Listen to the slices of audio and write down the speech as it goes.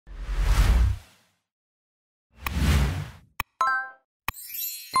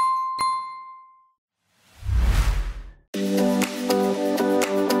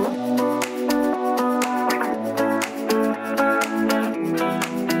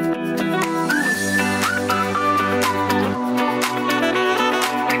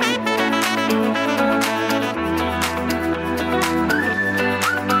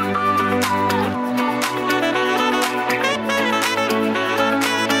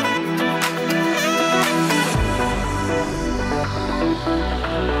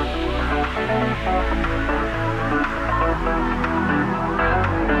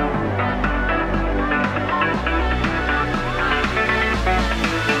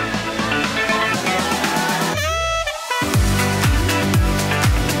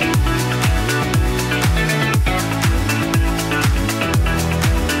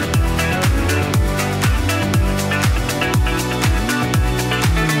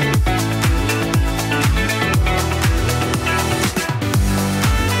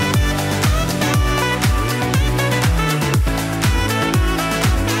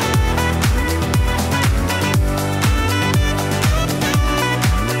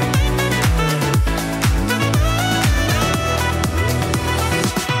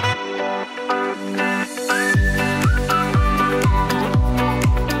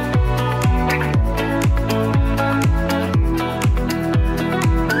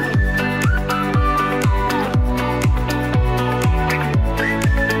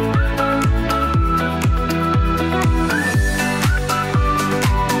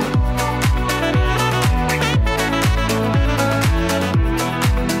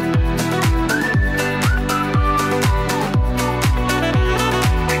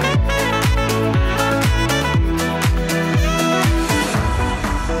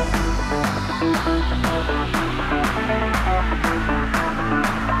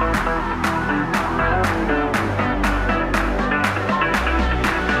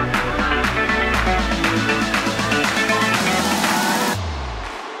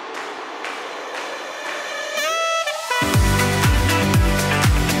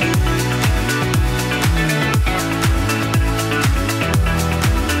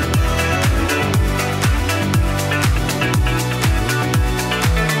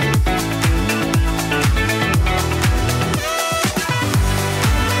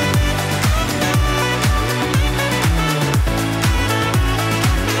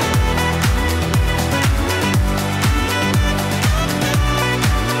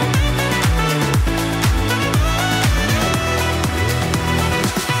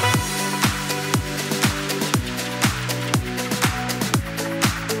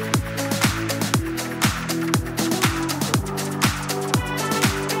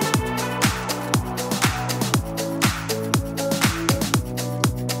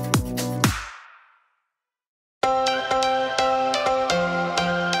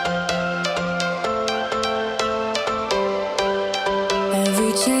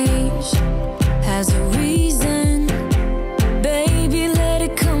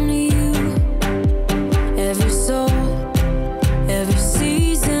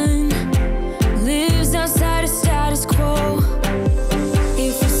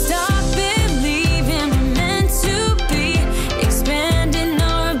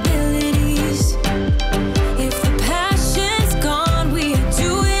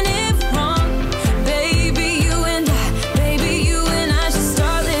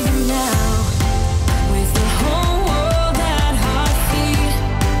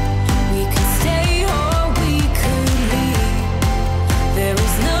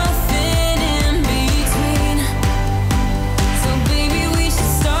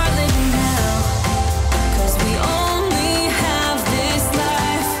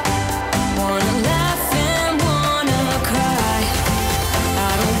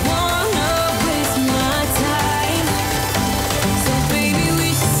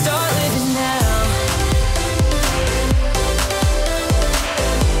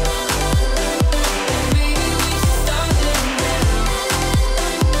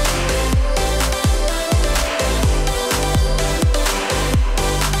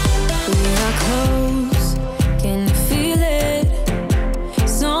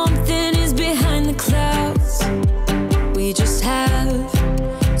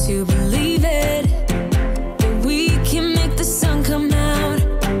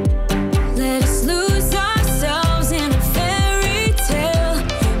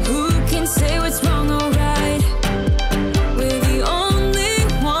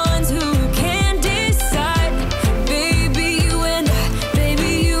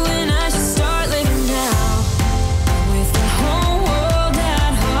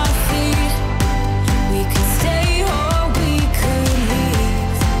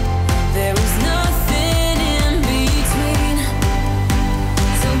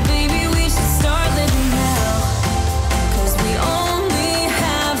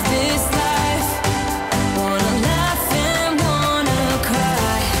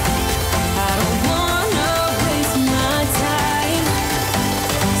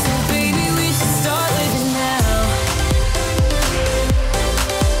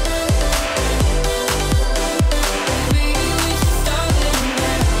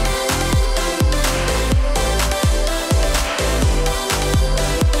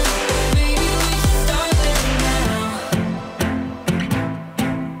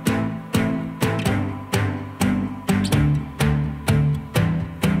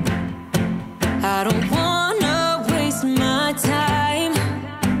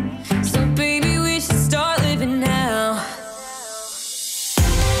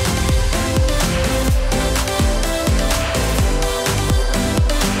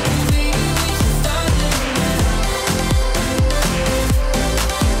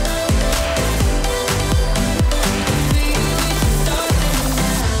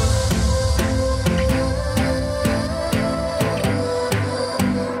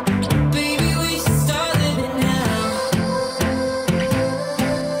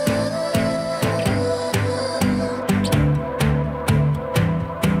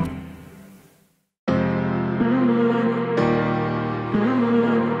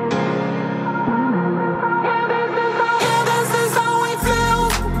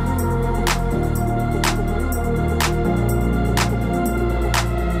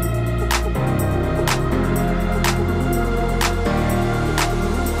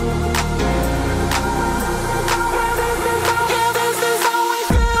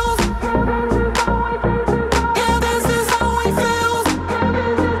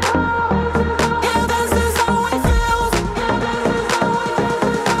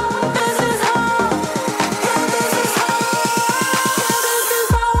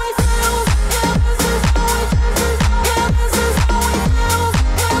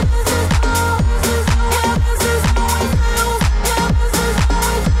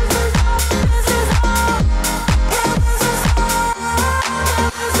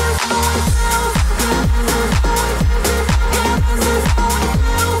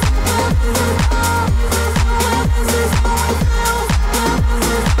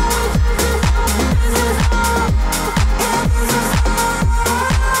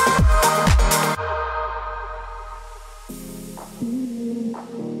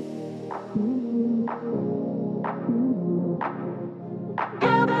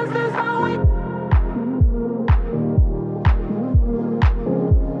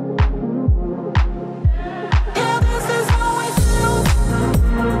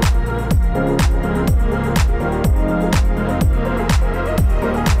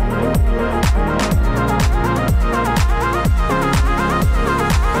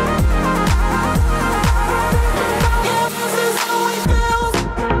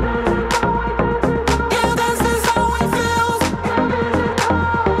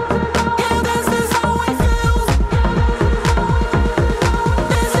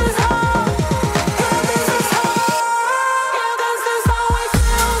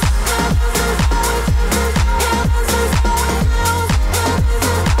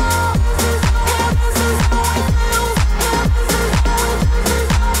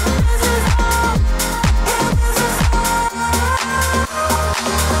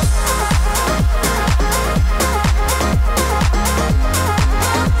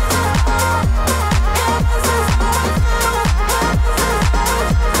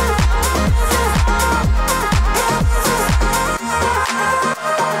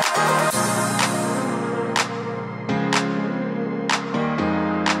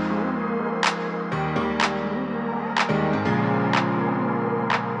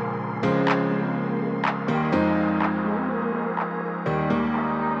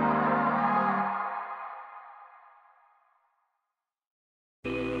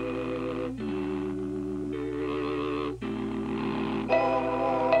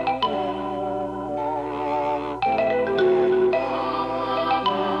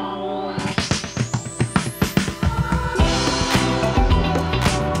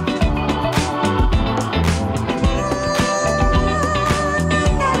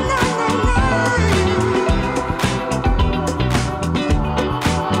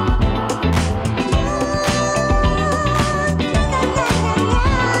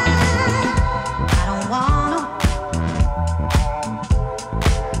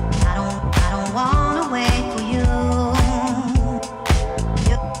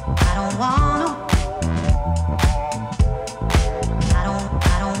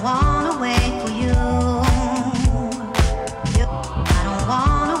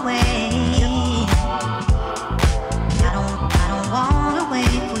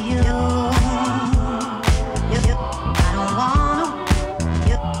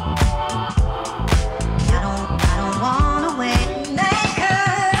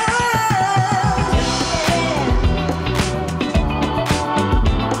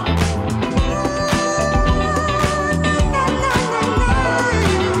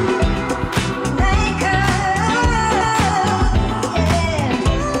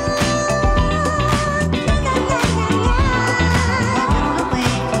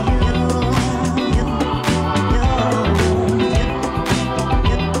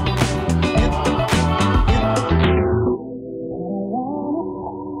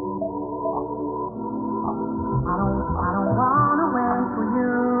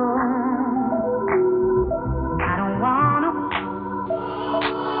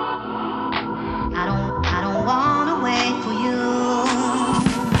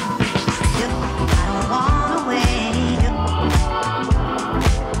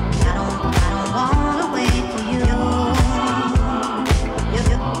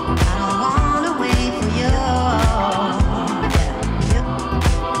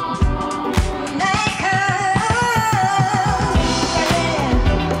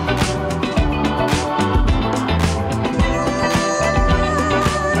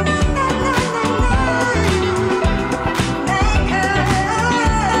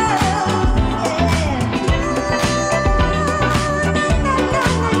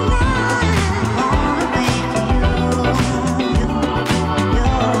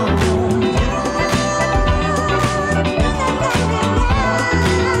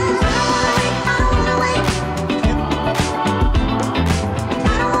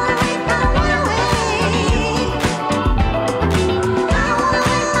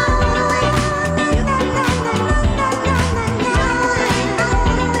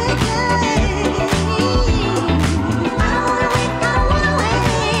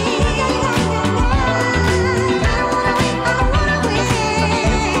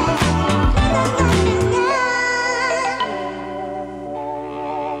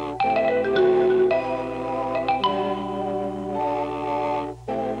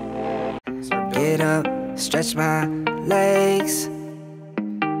get up, stretch my legs.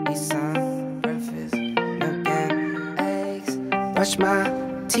 Eat some breakfast, milk and eggs. Brush my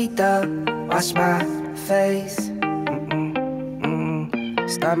teeth up, wash my face.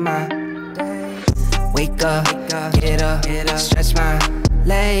 Start my day. Wake up, get up, stretch my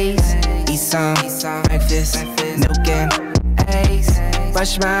legs. Eat some breakfast, milk and eggs.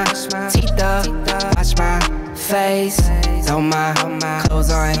 Brush my teeth up, wash my face. Throw my clothes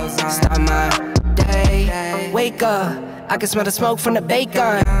on, start my day. Wake up, I can smell the smoke from the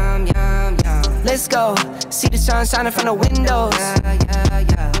bacon. Let's go, see the sun shining from the windows.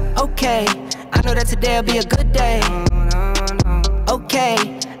 Okay, I know that today'll be a good day. Okay,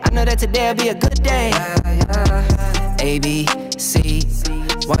 I know that today'll be a good day. A, B, C,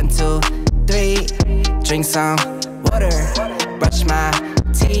 1, 2, 3. Drink some water, brush my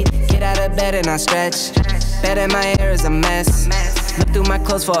teeth. Get out of bed and I stretch. Bed in my hair is a mess. Look through my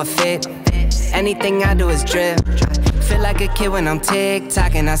clothes for a fit. Anything I do is drip. Feel like a kid when I'm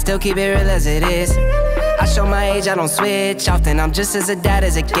tick-tocking. I still keep it real as it is. I show my age, I don't switch often. I'm just as a dad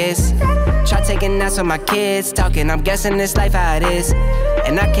as it gets. Try taking naps with my kids talking. I'm guessing this life how it is.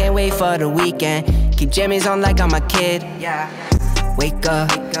 And I can't wait for the weekend. Keep jammies on like I'm a kid. Wake up,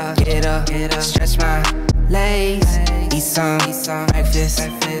 get up, stretch my legs. Eat some breakfast,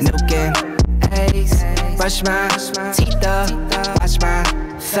 milk and eggs. Brush my teeth up, wash my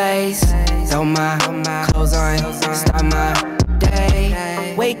face. Throw my clothes on, start my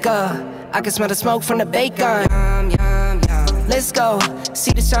day. Wake up, I can smell the smoke from the bacon. Let's go,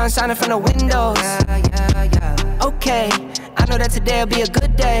 see the sun shining from the windows. Okay, I know that today'll be a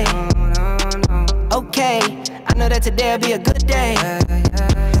good day. Okay, I know that today'll be a good day.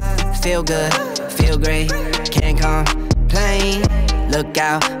 Feel good, feel great, can't complain. Look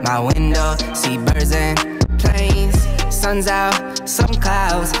out my window, see birds and planes. Sun's out, some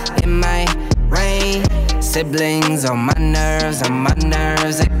clouds, it might rain. Siblings on my nerves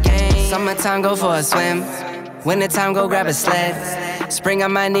again. Summertime, go for a swim. Wintertime, go grab a sled. Spring, I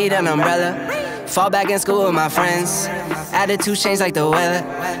might need an umbrella. Fall back in school with my friends. Attitude change like the weather.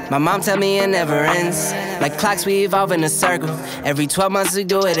 My mom tell me it never ends. Like clocks, we evolve in a circle. Every 12 months we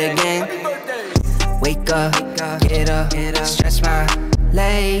do it again. Wake up, get up, stretch my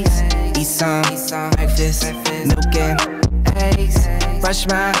legs. Eat some breakfast, milk and eggs. Brush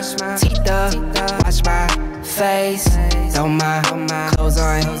my teeth up, wash my face. Throw my clothes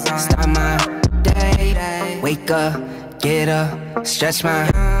on, start my day. Wake up, get up, stretch my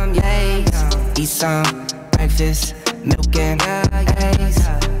legs. Eat some breakfast, milk and eggs.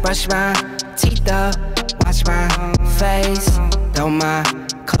 Brush my teeth up, wash my face. Throw my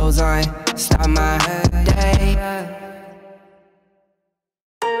clothes on, start my day.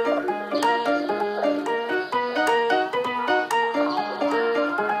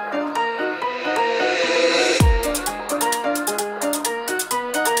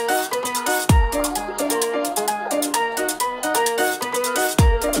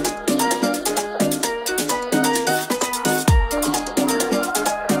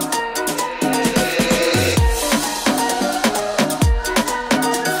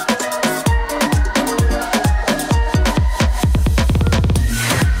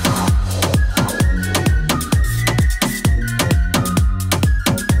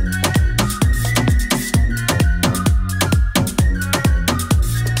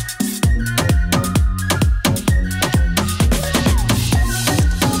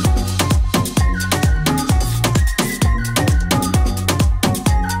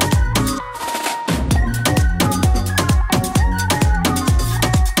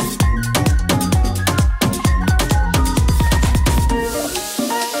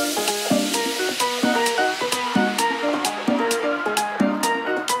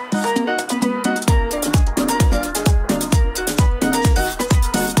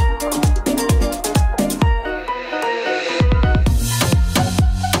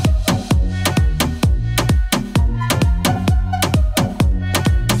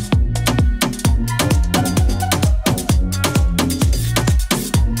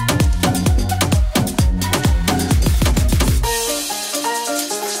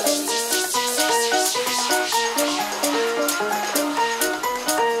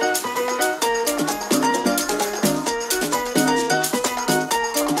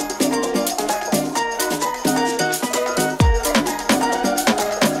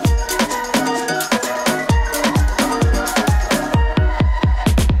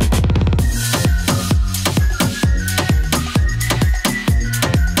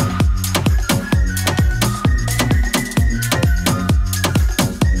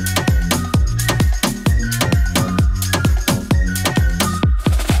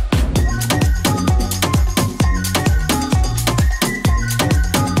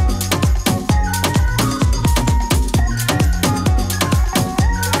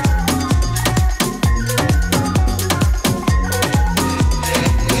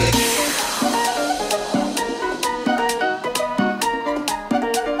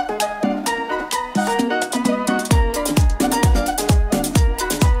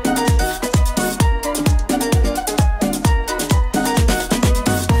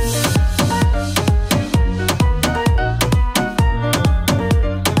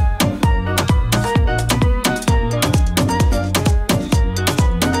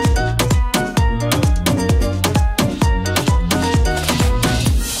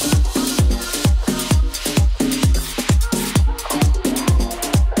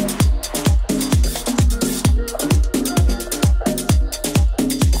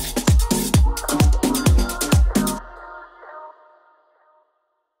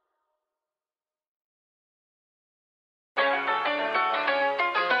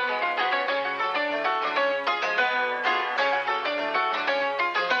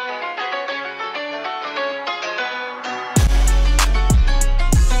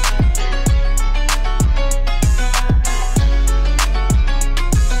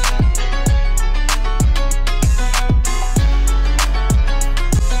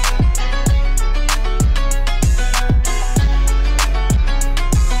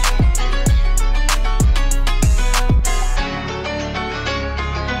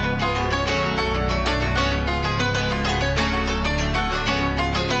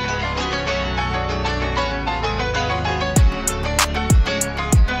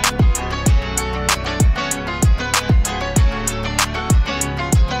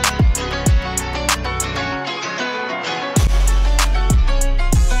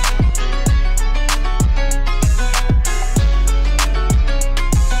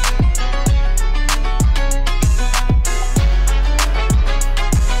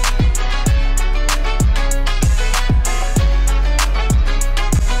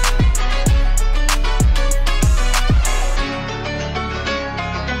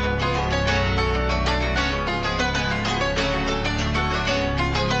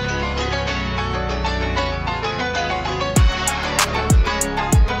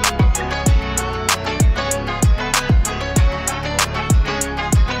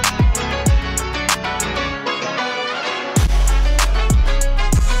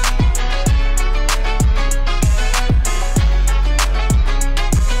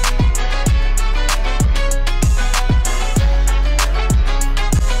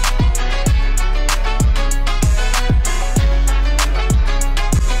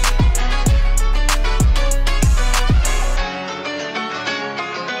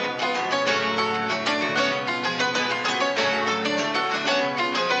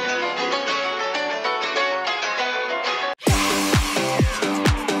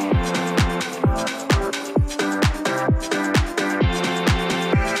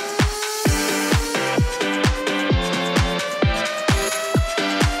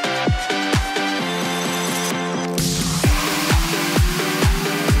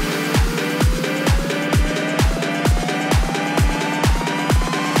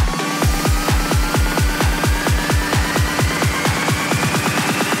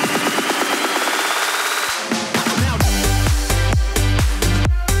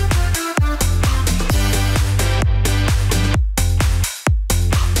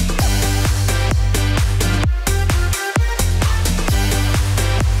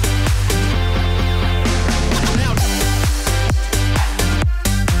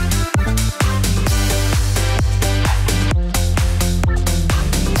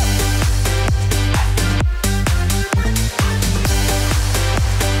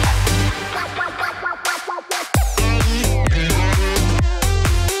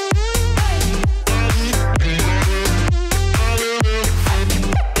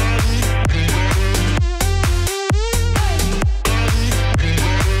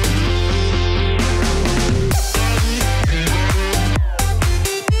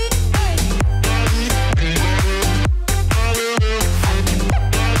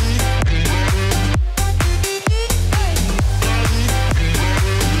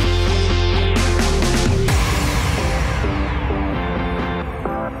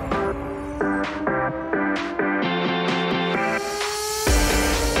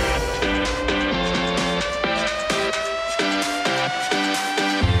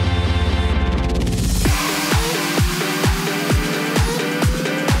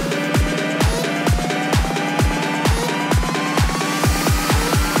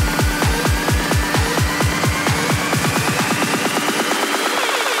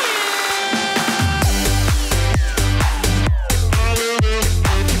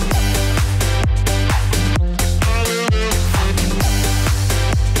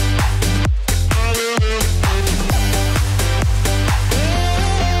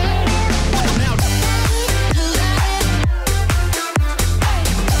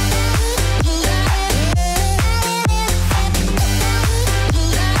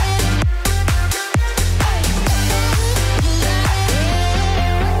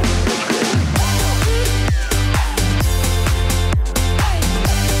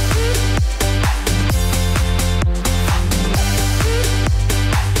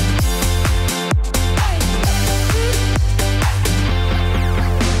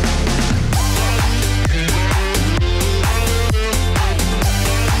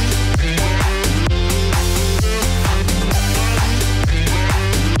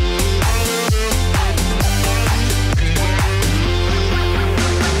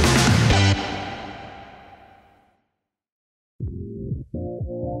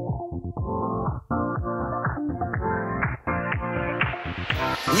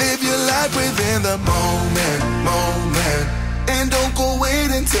 life within the moment, moment. And don't go wait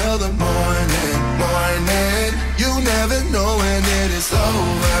until the morning, morning. You never know when it is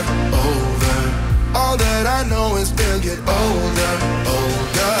over, over. All that I know is we'll get older,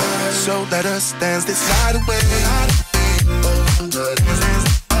 older. So let us dance this night away.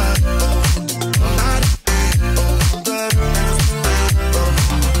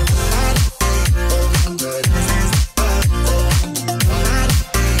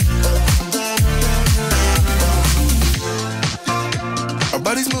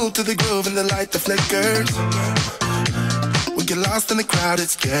 Move to the groove and the light that flickers. We get lost in the crowd,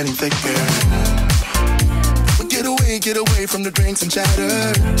 it's getting thicker. We get away from the drinks and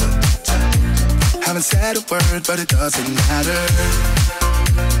chatter. Haven't said a word, but it doesn't matter.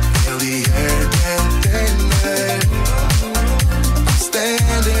 Feel the air get thinner. I'm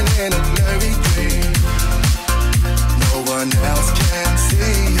standing in a blurry dream. No one else can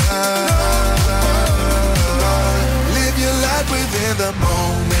see us. Live your life within the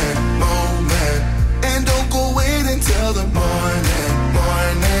moment, moment. And don't go wait until the morning,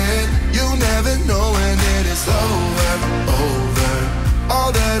 morning. You never know when it is over, over.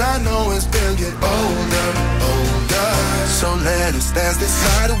 All that I know is we'll get older, older. So let us dance this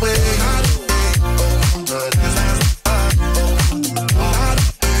night away.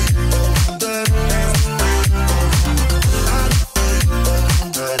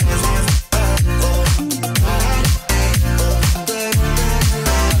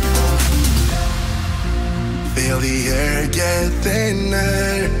 Feel the air get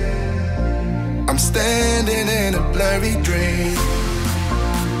thinner. I'm standing in a blurry dream.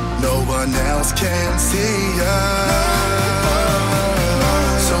 No one else can see us.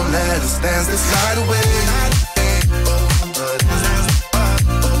 So let us dance this night away.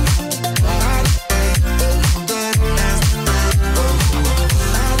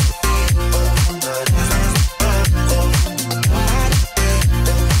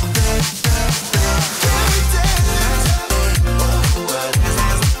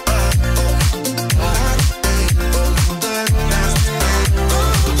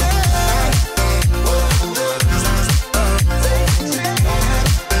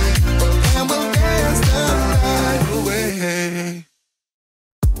 And we'll dance the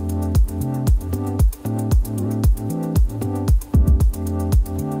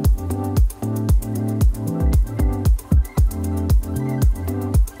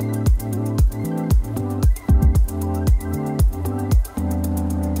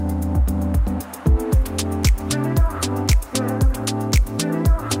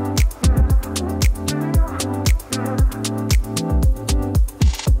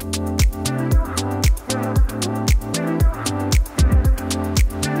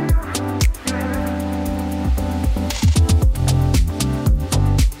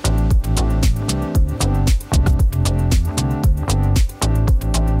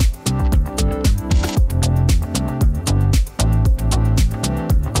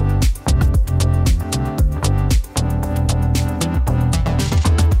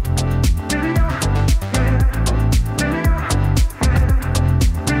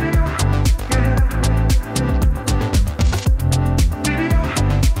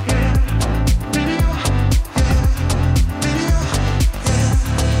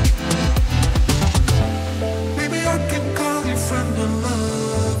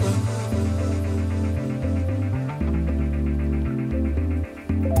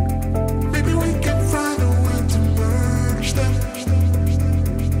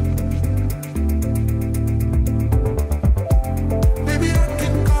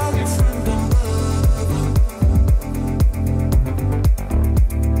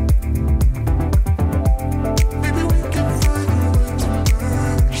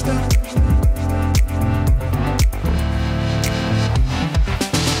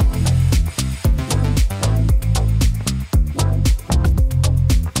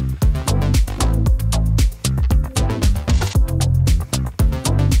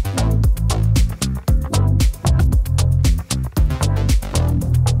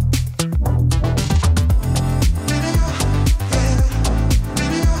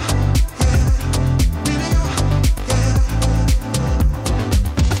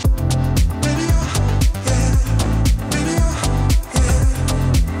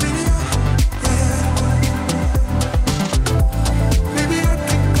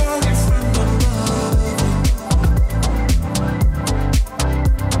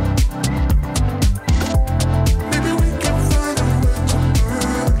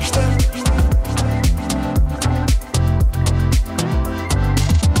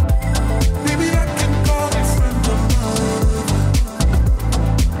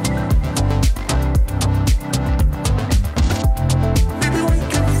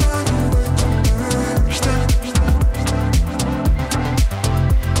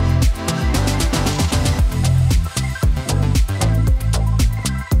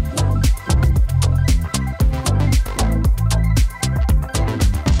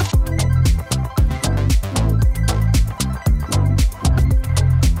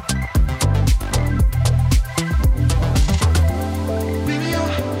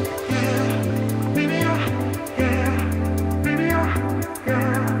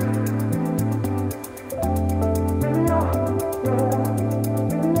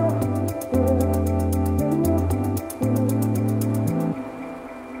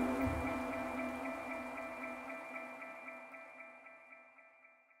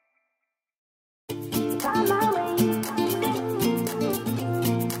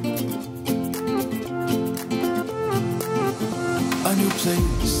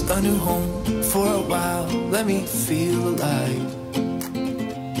place, a new home for a while. Let me feel alive.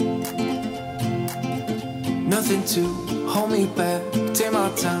 Nothing to hold me back. Take my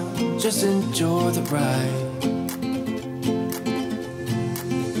time, just enjoy the ride.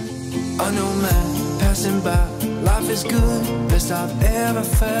 I know, man, passing by. Life is good, best I've ever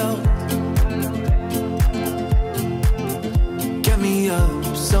felt. Get me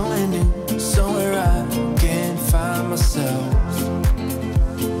up, somewhere new, somewhere I can find myself.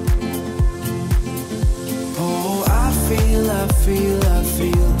 Oh, I feel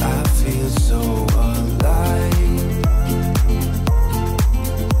so alive.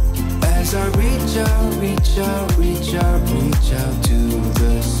 As I reach out to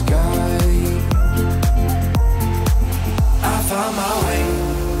the sky. I found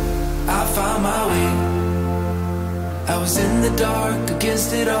my way. I was in the dark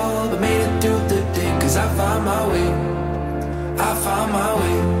against it all, but made it through the day. Cause I found my way.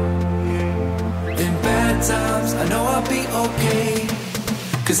 In bad times, I know I'll be okay.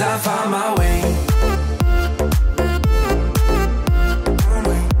 Cause I found my way.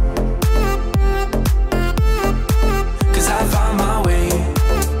 Cause I found my way.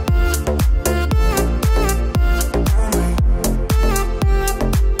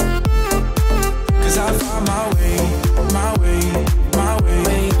 Cause I found my way, my way, my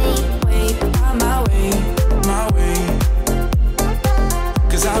way. Find my way, my way.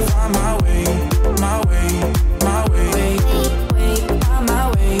 Cause I found my way, my way, my way. Find my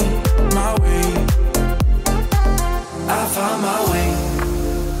way, my way. I found my way,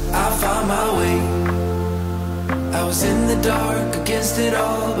 I found my way. I was in the dark against it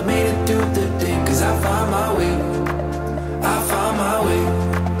all, but made it through the day. Cause I found my way, I found my way.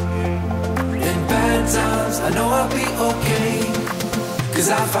 In bad times, I know I'll be okay. Cause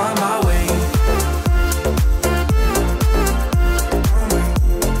I found my way.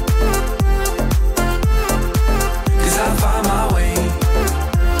 Cause I found my way.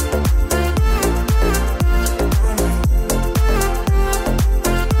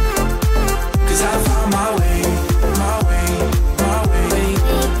 Cause I found my way, my way, my way.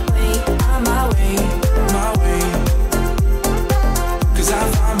 Find my way, my way. Cause I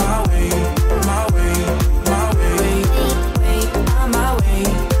found my way, my way, my way. Find my way,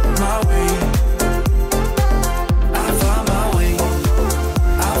 my way. I found my way,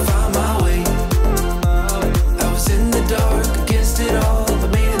 I found my way. I was in the dark against it all, but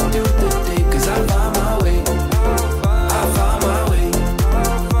made it through the day. Cause I found my way, I found my way.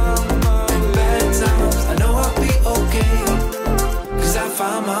 In bad times, I know I'll be okay. Cause I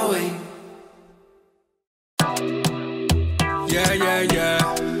found my way. Yeah, yeah, yeah.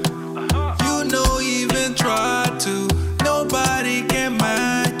 You know, even try to, nobody can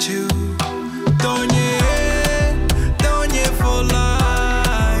match you. Don't you for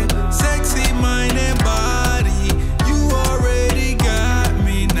life. Sexy mind and body, you already got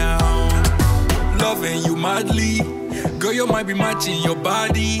me now. Loving you madly, girl, you might be matching your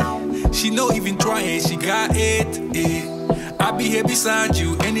body. She no even trying, she got it. I be here beside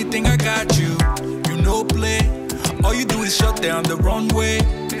you, anything I got you. You no play. All you do is shut down the runway,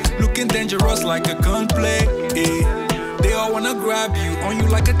 looking dangerous like a gunplay. They all wanna grab you, on you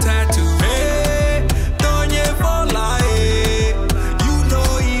like a tattoo. Hey, don't you fall like you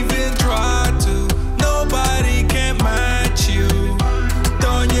know even try to, nobody can match you.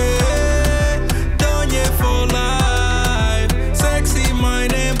 Don't you fall like sexy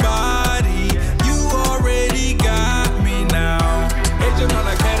mind and body, you already got me now. Hey, you know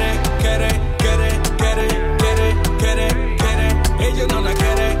like get it. You know like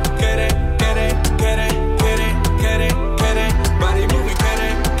get it. Body moving, get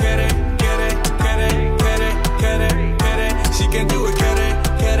it. She can do it, get it.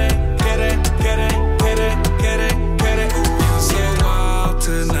 Ooh, you so wild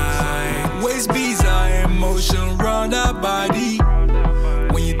tonight. Waist beats are in motion round our body.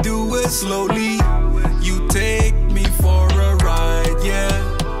 When you do it slowly, you take me for a ride, yeah.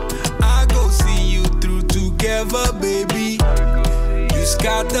 I go see you through together, baby. You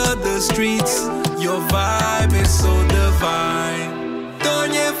scatter the streets, your vibe is so divine.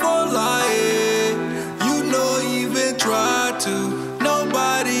 Don't you fall like you know even try to,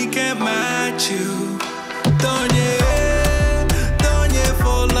 nobody can match you. Don't you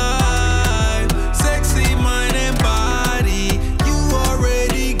fall like sexy mind and body, you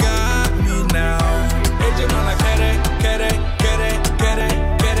already got me now. Hey, you know like get it.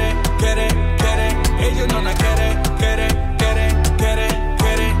 Hey, you know like get it.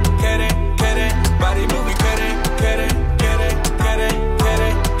 Body moving, get it.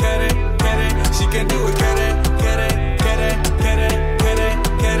 She can do it, get it.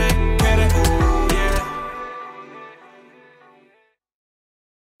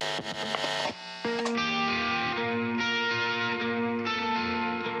 I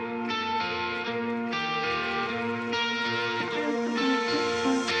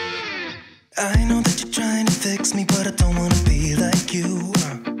know that you're trying to fix me, but I don't wanna be like you.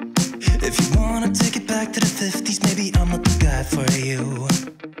 If you wanna take it back to the 50s, maybe I'm not the guy for you.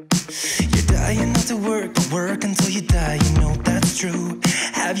 You're dying not to work, but work until you die, you know that's true.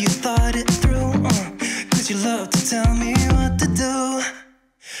 Have you thought it through? Cause you love to tell me what to do.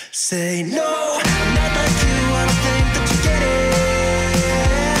 Say no, I'm not like you, I don't think that you get it.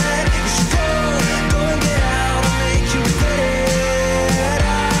 You should go and get out, I'll make you regret it.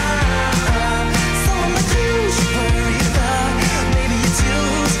 Someone like you should worry about. Maybe it's you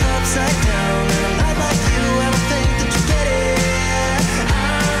who's upside down, and I'm not like you, I don't think that you get it.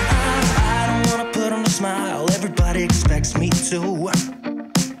 I don't wanna put on a smile, everybody expects me to.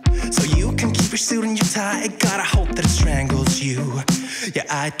 So you can keep your suit and your tie, gotta hope that it strangles you. Yeah,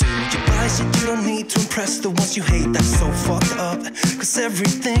 I do. You buy shit you don't need to impress the ones you hate, that's so fucked up. Cause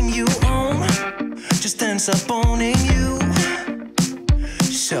everything you own just ends up owning you.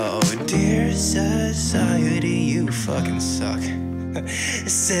 So, dear society, you fucking suck.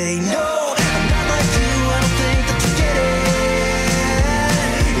 Say no, I'm not like you, I don't think that you get it.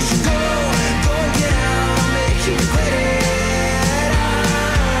 You should go and get out, I'll make you regret it.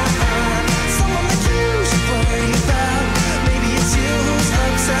 Someone like you should worry about. Maybe it's you who's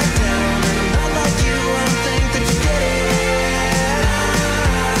upside down, and I'm not like you, I don't think that you get it.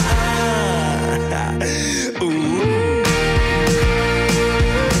 Ooh.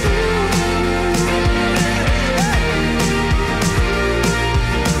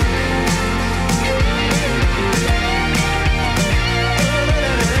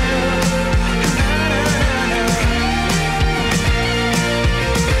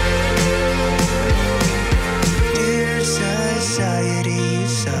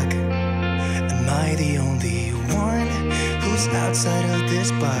 Outside of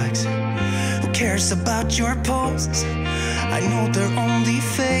this box, who cares about your posts? I know they're only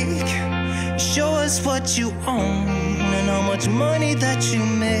fake. Show us what you own and how much money that you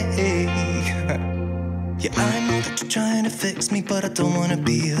make. Yeah, I know that you're trying to fix me, but I don't wanna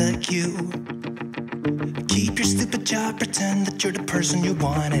be like you. Keep your stupid job, pretend that you're the person you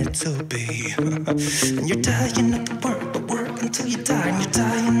wanted to be. And you're dying not to work, but work until you die. And you're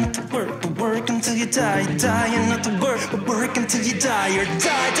dying not to work, but work until you die. You're dying not to work, but work until you die. You're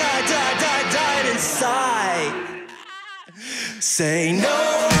died inside. Say no,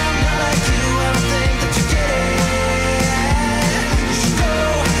 I'm not like you, I don't think that you get it. You should go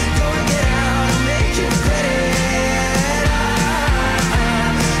and get out, I'll make you regret it.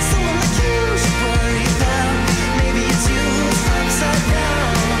 Someone like you should worry about. Maybe it's you who's upside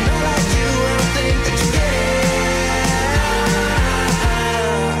down. I'm not like you, I don't think that you get it.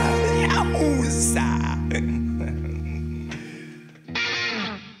 Yahooza.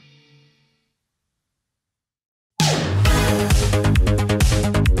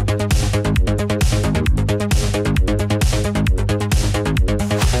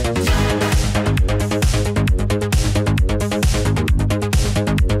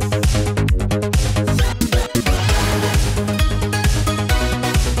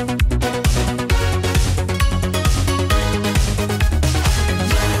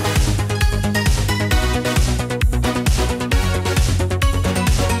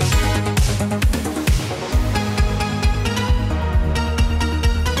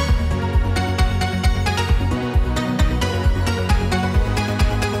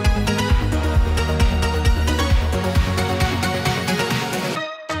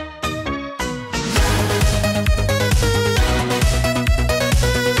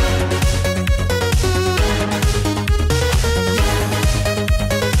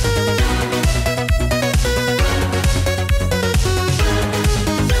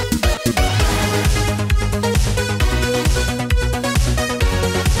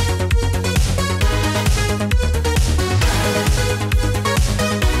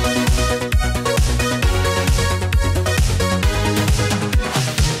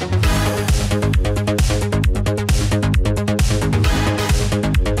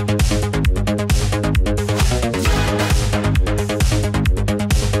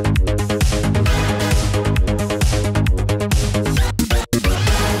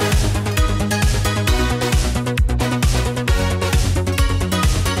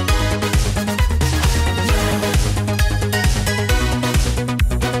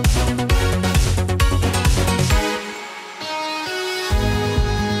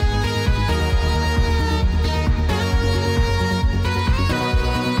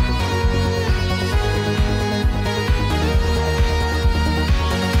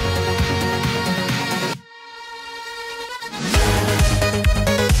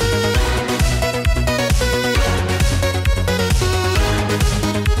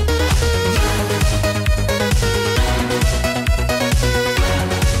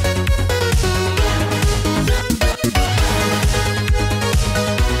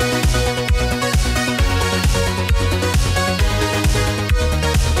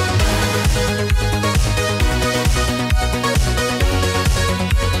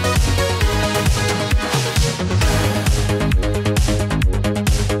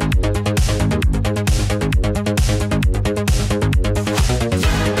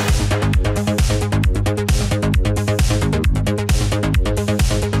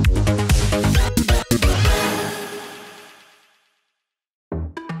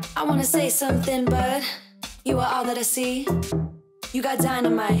 something, bud. You are all that I see. You got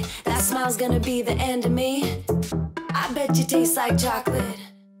dynamite, that smile's gonna be the end of me. I bet you taste like chocolate.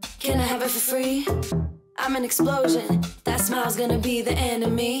 Can I have it for free? I'm an explosion, that smile's gonna be the end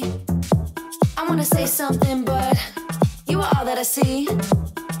of me. I wanna say something, but you are all that I see.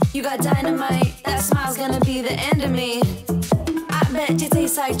 You got dynamite, that smile's gonna be the end of me. I bet you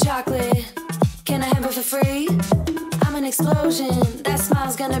taste like chocolate. Can I have it for free? I'm an explosion, that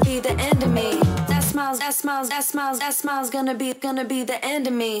smile's gonna be the end of me. That smile's gonna be the end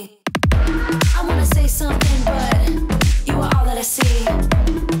of me. I wanna say something, but you are all that I see.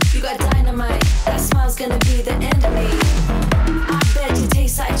 You got dynamite, that smile's gonna be the end of me. I bet you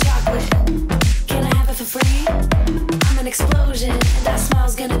taste like chocolate. Can I have it for free? I'm an explosion, that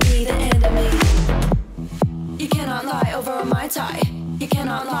smile's gonna be the end of me. You cannot lie over a Mai Tai. You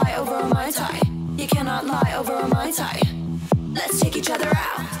cannot lie over a Mai Tai. You cannot lie over a Mai Tai. Let's take each other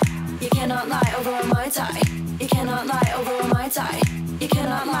out. You cannot lie over a Mai Tai. You cannot lie over a Mai Tai. You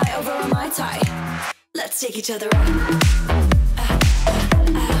cannot lie over a Mai Tai. Let's take each other out.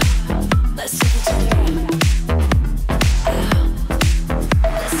 Let's take each other out.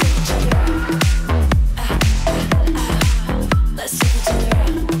 Let's take each other out. Let's take each other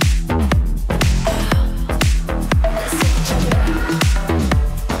out. Let's take each other out.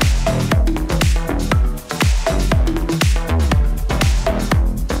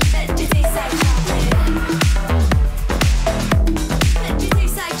 Bet you taste like chocolate. Bet you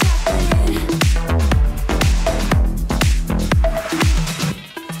taste like chocolate.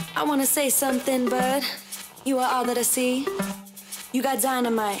 I wanna say something, but you are all that I see. You got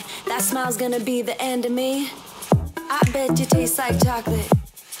dynamite, that smile's gonna be the end of me. I bet you taste like chocolate.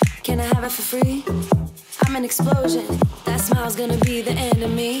 Can I have it for free? I'm an explosion, that smile's gonna be the end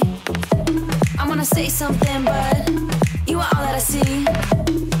of me. I wanna say something, but you are all that I see.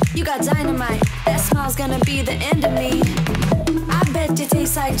 You got dynamite, that smile's gonna be the end of me. I bet you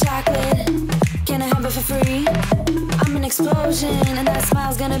taste like chocolate. Can I have it for free? I'm an explosion, and that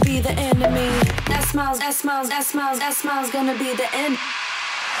smile's gonna be the end of me. That smile's gonna be the end.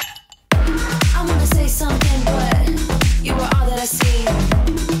 I wanna say something, but you are all that I see.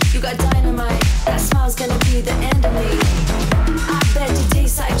 You got dynamite, that smile's gonna be the end of me. I bet you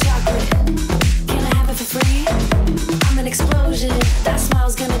taste like chocolate. Can I have it for free? I'm an explosion, that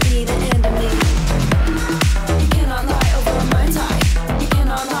smile's gonna be the end of me. You cannot lie over a Mai Tai. You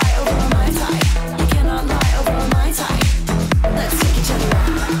cannot lie over a Mai Tai. You cannot lie over a Mai Tai. Let's take each other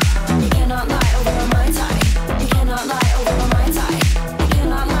out. You cannot lie over a Mai Tai. You cannot lie over a Mai Tai. You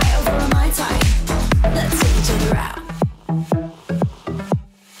cannot lie over a Mai Tai. Let's take each other out.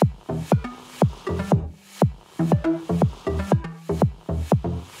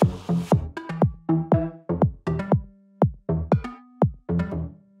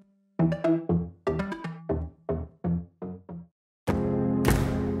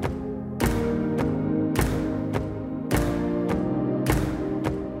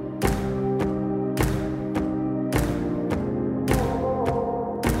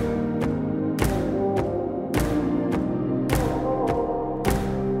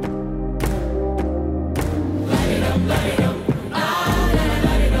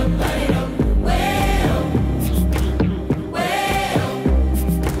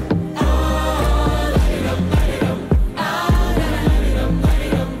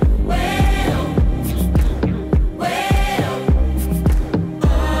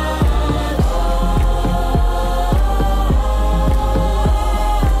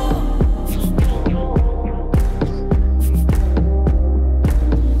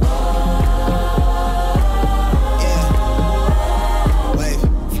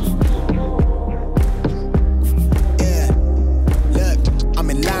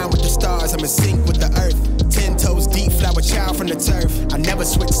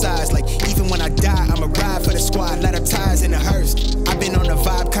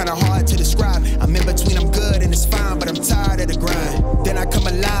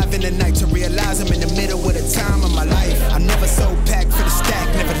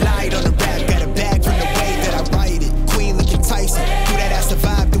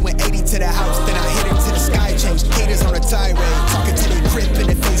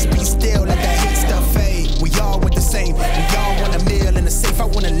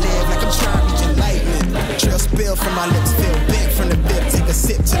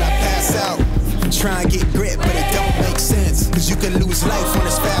 Try and get grit, but it don't make sense. Cause you can lose life on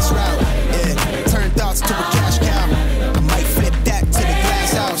this fast route. Yeah, turn thoughts to a cash cow. I might flip that to the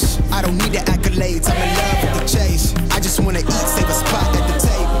glass house. I don't need the accolades, I'm in love with the chase. I just wanna eat, save a spot at the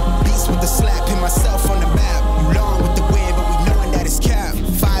table. Beats with the slap, pin myself on the map. You long with the wind, but we knowing that it's cap.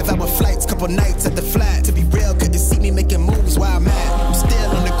 5-hour flights, couple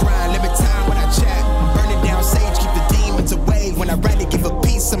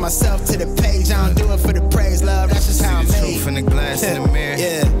posting myself to the page. I don't do it for the praise, love. That's just how I'm made. Truth in the glass in the mirror.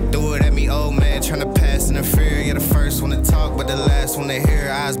 Yeah. Do it at me, old man, tryna pass in the fear. You're the first one to talk, but the last one to hear.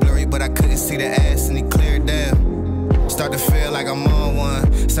 Eyes blurry, but I couldn't see the ass, and he cleared down. Start to feel like I'm on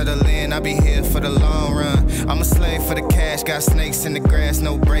one. Settle in, I'll be here for the long run. I'm a slave for the cash, got snakes in the grass,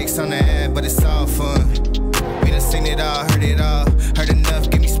 no brakes on the ad, but it's all fun. We done seen it all, heard enough,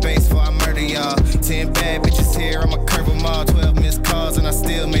 give me space before I murder y'all. 10 bad bitches here, I'ma curve them all. 12 missed calls and I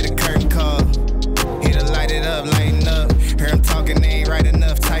still made a curtain call. Here to light it up, lighten up. Hear them talking, they ain't right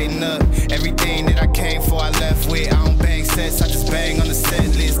enough, tighten up. Everything that I came for, I left with. I don't bang sets, I just bang on the set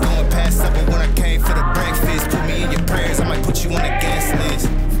list. Going past supper when I came for the breakfast. Put me in your prayers, I might put you on the guest list.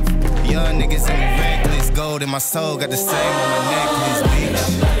 Young niggas in me reckless. Gold in my soul, got the same on my necklace,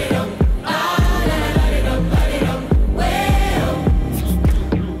 bitch.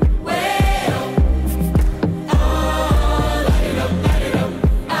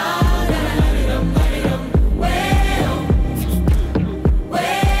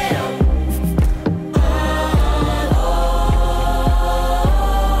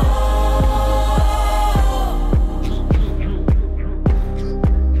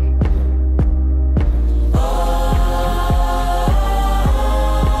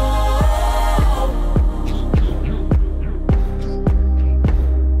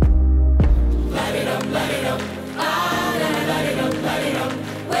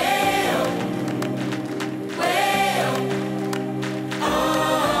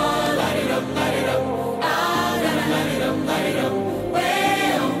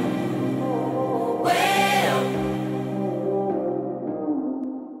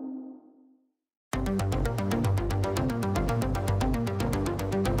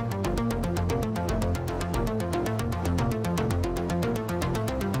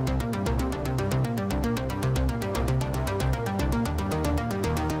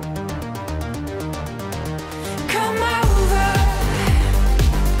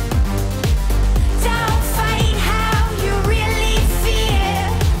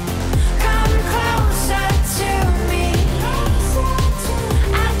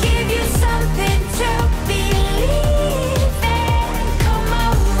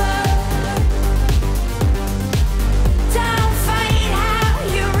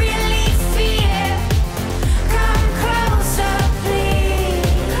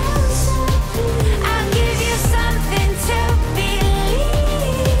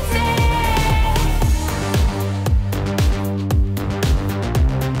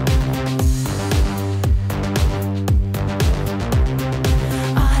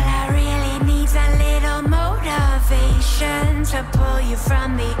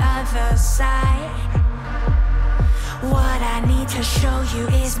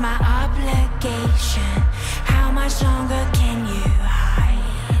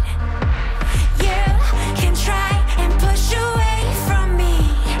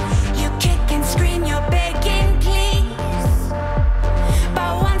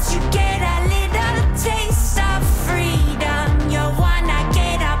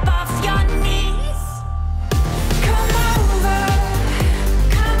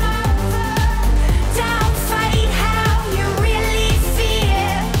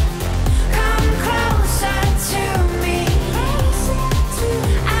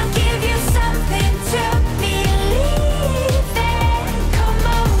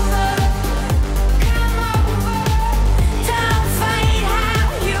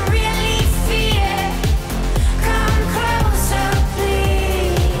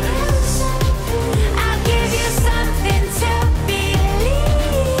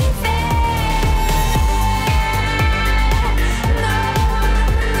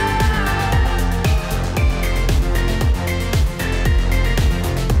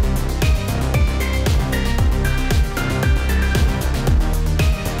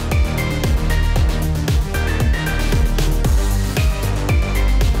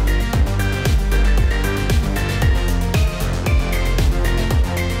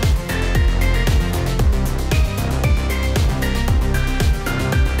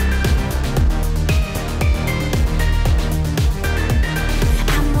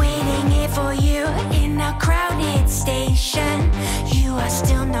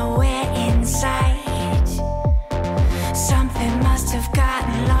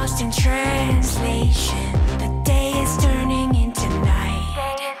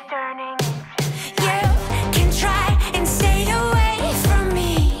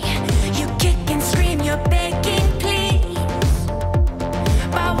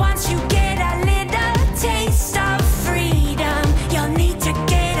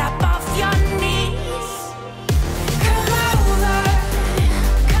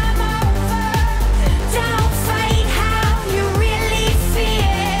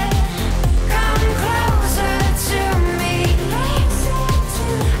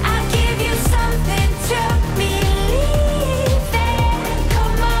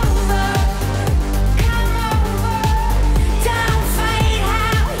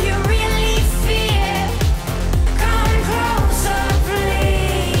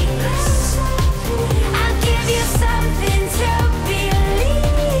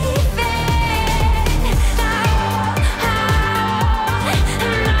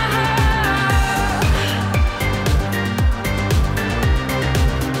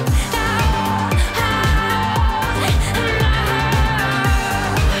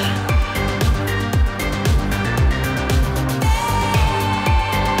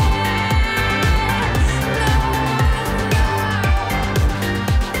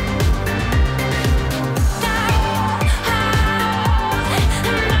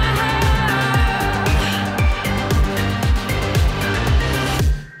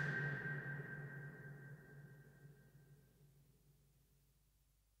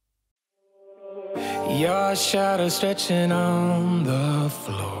 our shadows stretching on the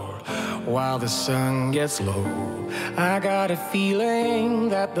floor while the sun gets low. I got a feeling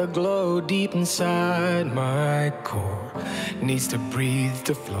that the glow deep inside my core needs to breathe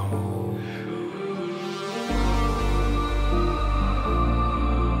to flow.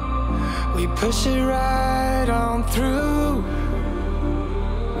 We push it right on through.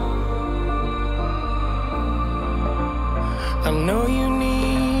 I know you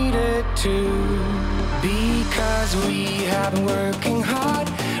need it too, because we have been working hard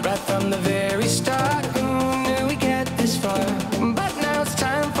right from the very start. Who knew we'd get this far? But now it's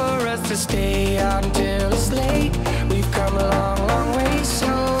time for us to stay out until it's late. We've come a long, long way, so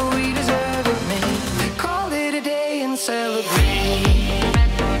we deserve it, mate. Call it a day and celebrate.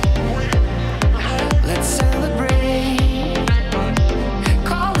 Let's celebrate.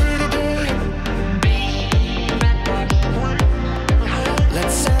 Call it a day.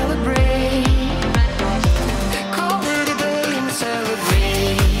 Let's celebrate. Call it a day and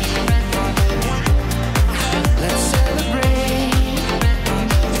celebrate. Let's celebrate.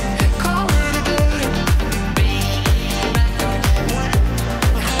 Call it a day.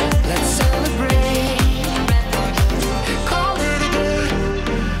 Let's celebrate. Call it a day.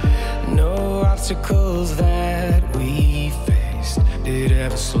 No obstacles that we faced did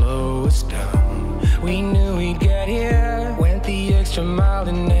ever slow us down. We knew we'd get here, went the extra mile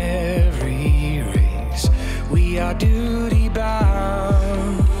in every race. We are duty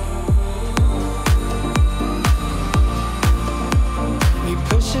bound. We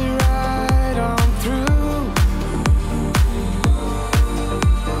push it right on through.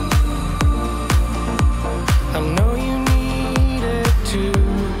 I know you need it too,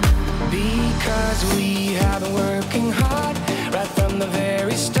 because we have been working hard right from the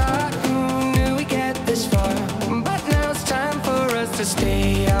very start. Who knew we'd get this far? But now it's time for us to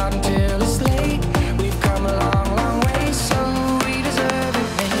stay out until it's late. We've come a long, long way, so we deserve it,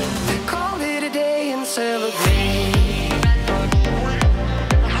 mate. Call it a day and celebrate.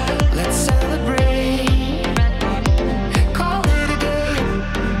 Let's celebrate. Call it a day.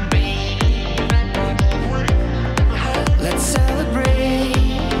 Let's celebrate.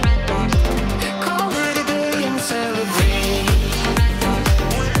 Call it a day and celebrate.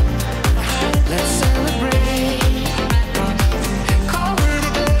 Let's celebrate. Call it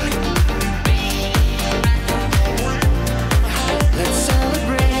a day. Let's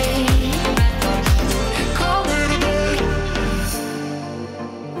celebrate. Call it a day.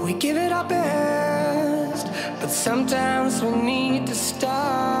 We give it our best, but sometimes we need to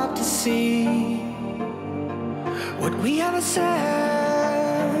stop to see what we have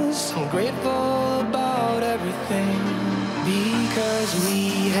assessed. I'm grateful about everything, because we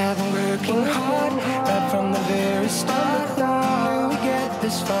have been working hard right from the very start. Who knew we'd get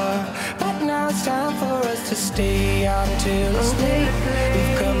this far? But now it's time for us to stay out until it's late.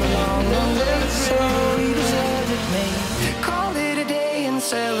 We've come a long, long way, so we deserve it, mate. Call it a day and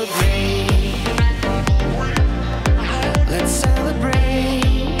celebrate. Let's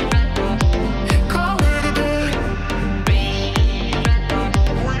celebrate. Call it a day.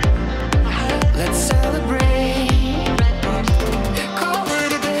 Let's celebrate. Call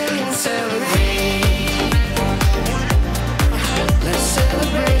it a day and celebrate. Let's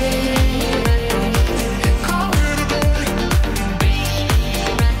celebrate. Call it a day.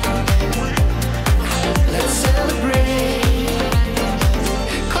 Let's celebrate.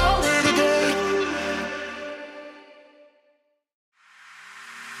 Call it a day.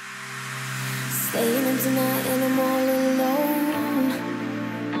 Staying up tonight and I'm all alone.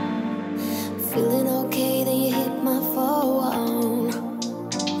 Feeling okay, then you hit my phone.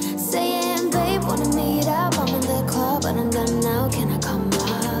 Saying, babe, wanna meet up? I'm in the club, but I'm done now. Can I come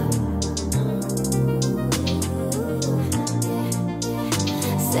back?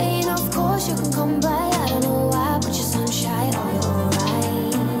 Saying, of course you can come by. I don't know why, but you're sunshine. Oh, you're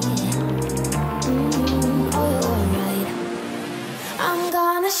alright. Oh, you're alright. I'm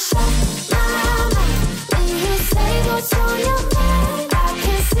gonna shut my mouth when you say what's on your mind. I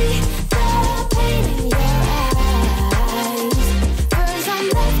can see the pain in your eyes. First I'm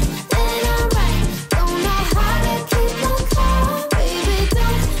left, then I'm right. Don't know how to keep on calm. Baby,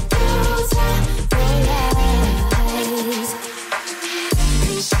 don't you tell your lies.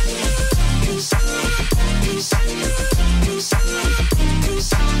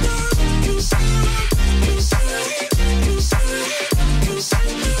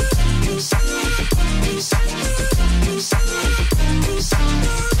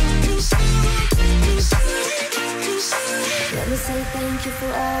 Let me say thank you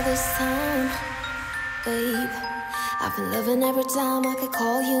for all this time, babe. I've been loving every time I could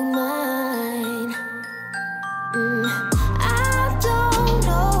call you mine. I don't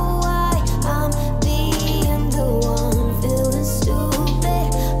know why I'm being the one feeling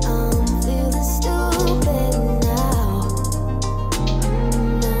stupid. I'm feeling stupid now.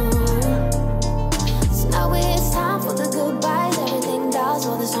 So now it's time for the goodbyes. Everything dies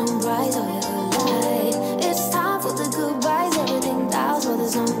for the sunrise or your light. It's time for the goodbyes. Everything dies for the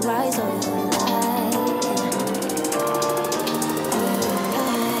sunrise or your light.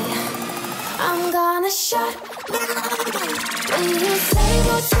 I'm gonna shut my mouth when you say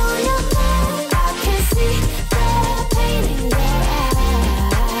what's wrong.